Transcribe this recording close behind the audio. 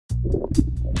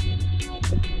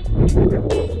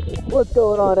What's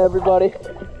going on, everybody?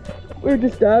 We're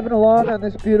just diving along on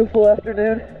this beautiful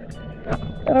afternoon,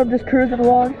 and I'm just cruising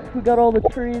along. We got all the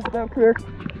trees back here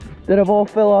that have all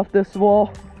fell off this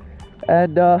wall,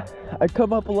 and I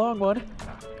come up along one,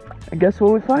 and guess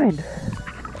what we find?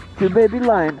 Two baby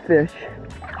lionfish.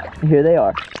 Here they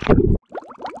are.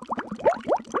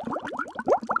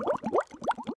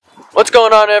 What's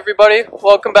going on, everybody?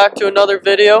 Welcome back to another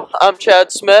video. I'm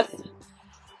Chad Smith,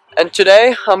 and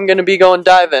today I'm gonna be going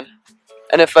diving.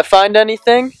 And if I find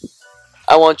anything,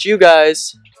 I want you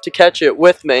guys to catch it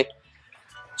with me.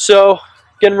 So,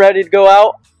 getting ready to go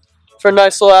out for a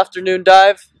nice little afternoon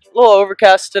dive. A little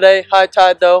overcast today, high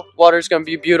tide though. Water's gonna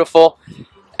be beautiful,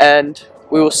 and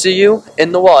we will see you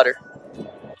in the water.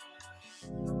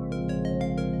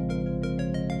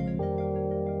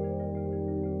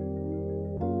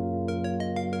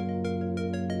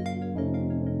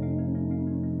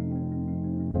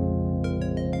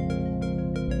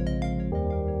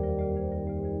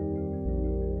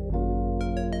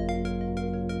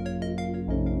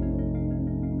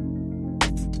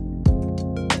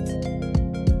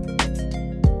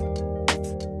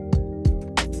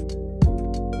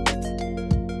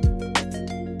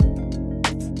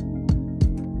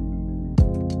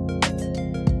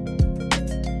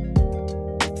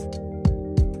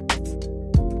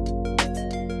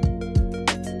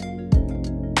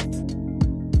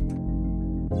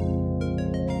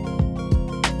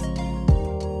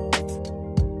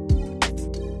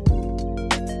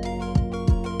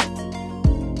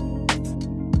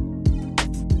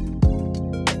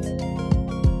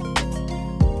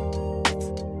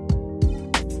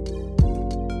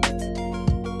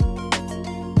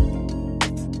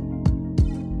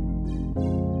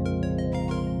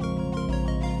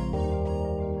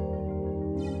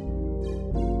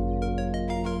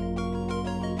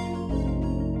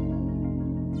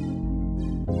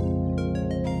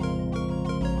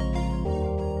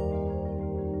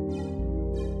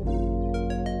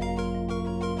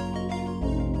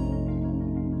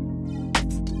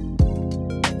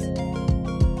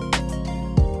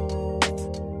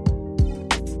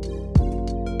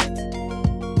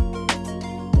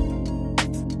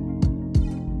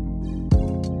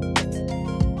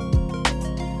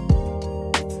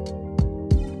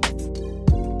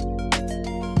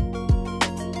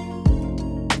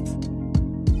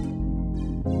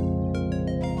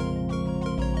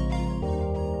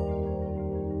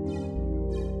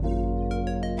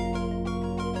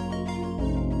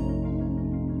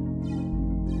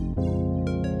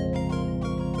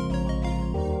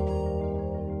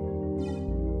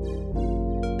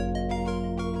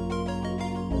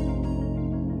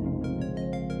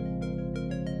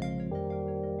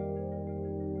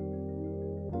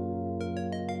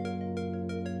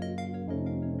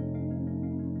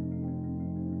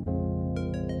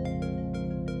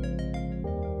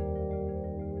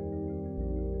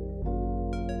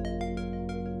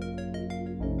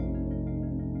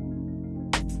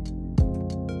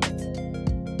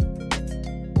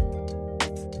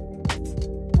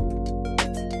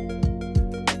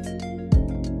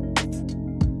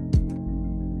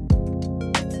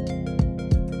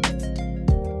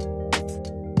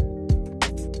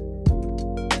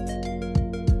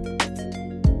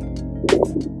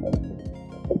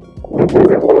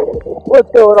 What's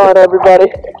going on,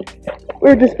 everybody?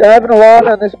 We're just diving along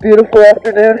on this beautiful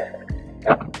afternoon,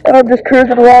 and I'm just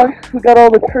cruising along. We got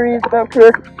all the trees back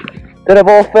here that have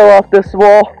all fell off this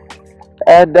wall,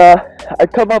 and I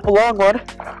come up along one,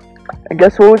 and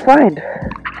guess what we find?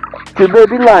 Two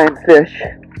baby lionfish.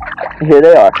 Here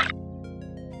they are.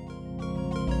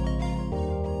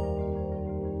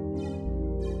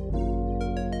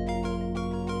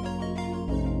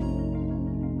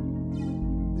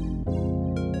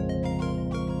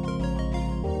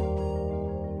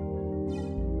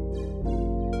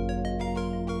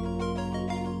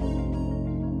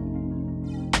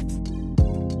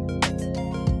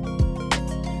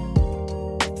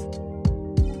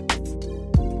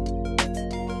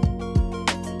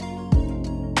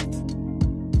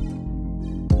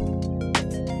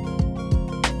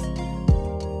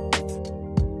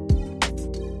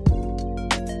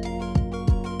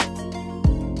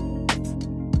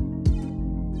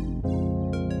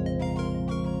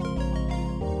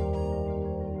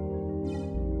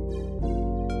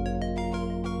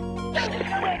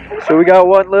 So we got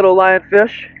one little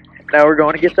lionfish, now we're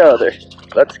going to get the other.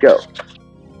 Let's go.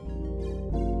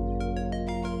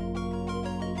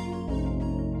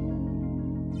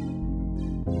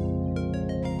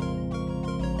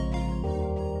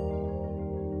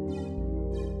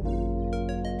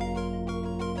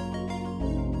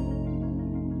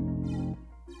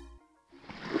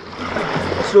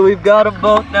 So we've got them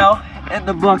both now in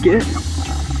the bucket.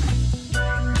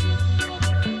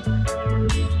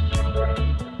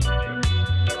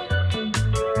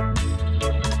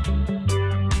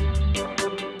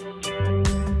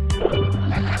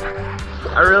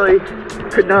 I really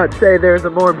could not say there's a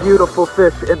more beautiful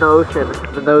fish in the ocean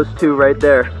than those two right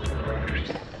there.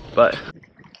 But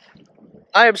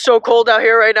I am so cold out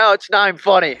here right now, it's not even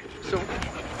funny.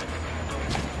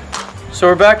 So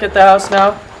we're back at the house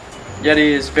now.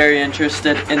 Yeti is very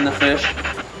interested in the fish.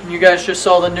 You guys just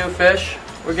saw the new fish.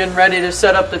 We're getting ready to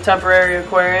set up the temporary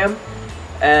aquarium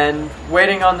and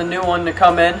waiting on the new one to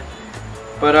come in.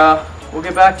 But we'll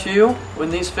get back to you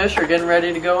when these fish are getting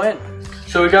ready to go in.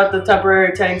 So we got the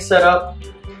temporary tank set up.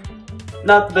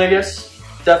 Not the biggest,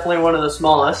 definitely one of the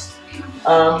smallest.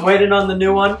 Waiting on the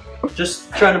new one,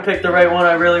 just trying to pick the right one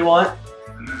I really want.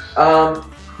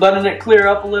 Letting it clear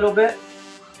up a little bit,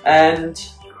 and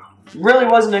really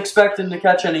wasn't expecting to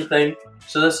catch anything,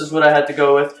 so this is what I had to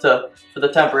go with for the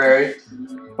temporary.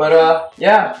 But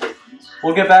yeah,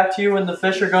 we'll get back to you when the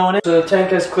fish are going in. So the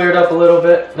tank has cleared up a little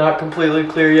bit, not completely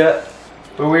clear yet,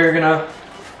 but we're gonna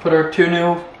put our two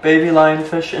new baby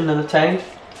lionfish into the tank,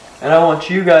 and I want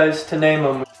you guys to name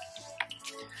them.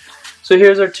 So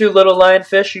here's our two little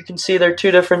lionfish. You can see they're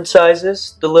two different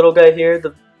sizes. The little guy here,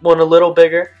 the one a little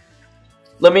bigger.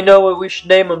 Let me know what we should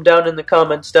name them down in the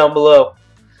comments down below.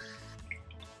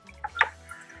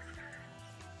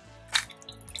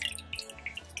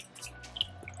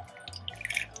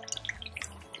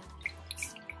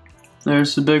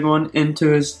 There's the big one into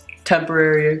his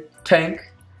temporary tank.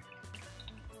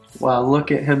 Wow, look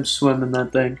at him swimming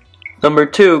that thing. Number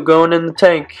 2 going in the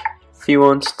tank if he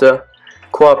wants to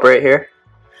cooperate here.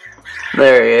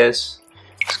 There he is.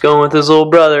 He's going with his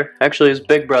little brother, actually his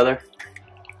big brother.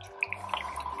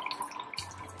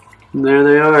 And there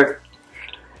they are.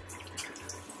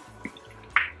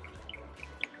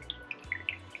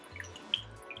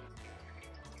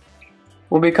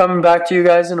 We'll be coming back to you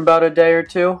guys in about a day or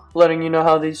two, letting you know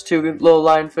how these two little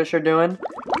lionfish are doing.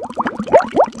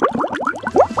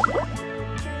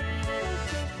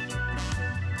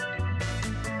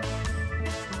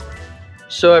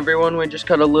 So everyone, we just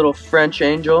caught a little French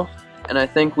angel, and I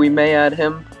think we may add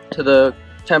him to the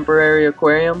temporary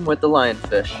aquarium with the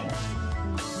lionfish.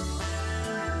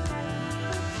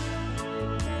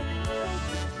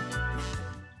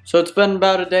 So it's been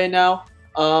about a day now.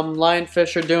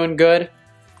 Lionfish are doing good,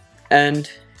 and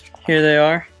here they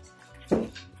are.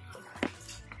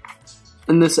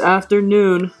 And this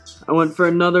afternoon, I went for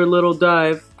another little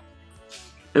dive,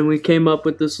 and we came up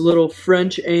with this little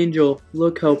French angel.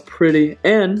 Look how pretty.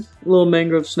 And a little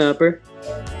mangrove snapper.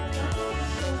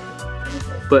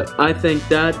 But I think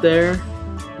that there,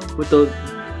 with the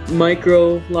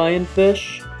micro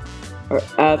lionfish, are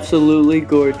absolutely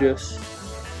gorgeous.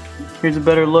 Here's a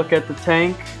better look at the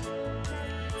tank.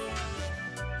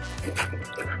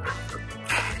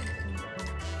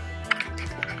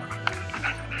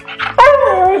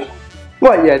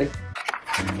 What, Yeti?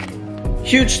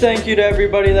 Huge thank you to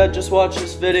everybody that just watched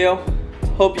this video.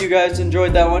 Hope you guys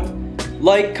enjoyed that one.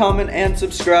 Like, comment, and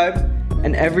subscribe.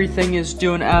 And everything is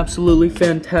doing absolutely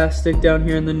fantastic down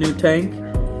here in the new tank.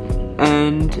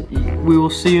 And we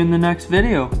will see you in the next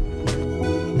video.